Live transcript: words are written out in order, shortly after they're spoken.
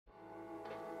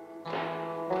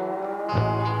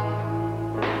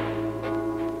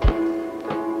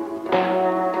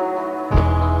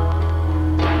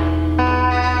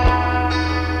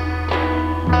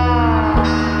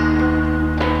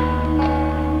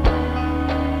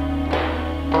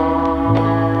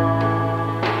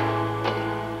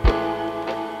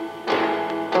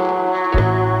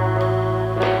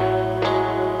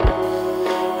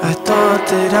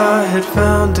I'd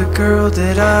found a girl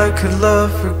that I could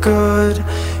love for good.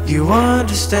 You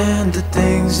understand the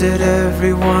things that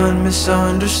everyone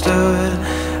misunderstood.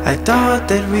 I thought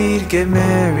that we'd get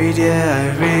married, yeah,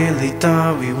 I really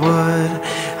thought we would.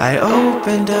 I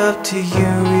opened up to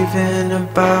you even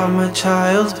about my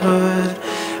childhood.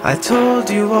 I told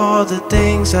you all the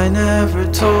things I never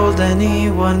told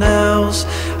anyone else.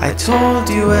 I told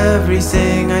you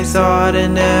everything I thought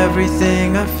and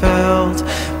everything I felt.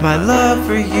 My love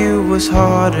for you was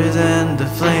harder than the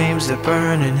flames that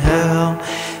burn in hell.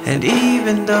 And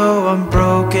even though I'm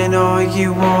broken, all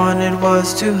you wanted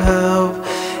was to help.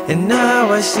 And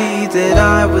now I see that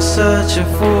I was such a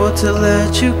fool to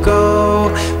let you go.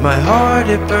 My heart,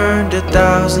 it burned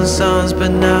 1,000 suns, but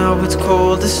now it's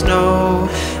cold as snow.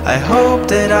 I hope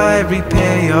that I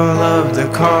repay all of the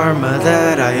karma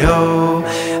that I owe.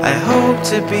 I hope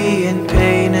to be in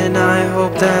pain, and I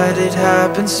hope that it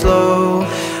happens slow.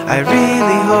 I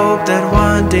really hope that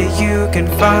one day you can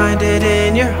find it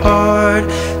in your heart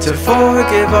to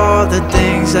forgive all the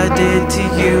things I did to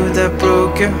you that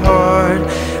broke your heart.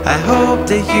 I hope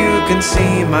that you can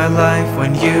see my life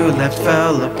when you left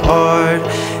fell apart.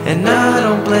 And I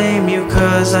don't blame you,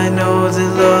 cause I know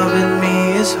that loving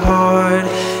me is hard.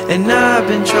 And I've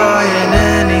been trying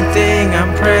anything,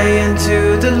 I'm praying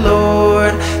to the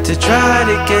Lord to try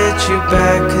to get you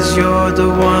back, cause you're the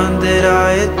one that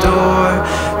I adore.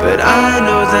 But I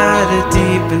know that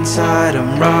deep inside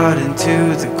I'm rotten to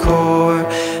the core.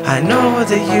 I know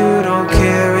that you don't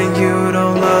care and you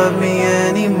don't love me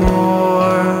anymore.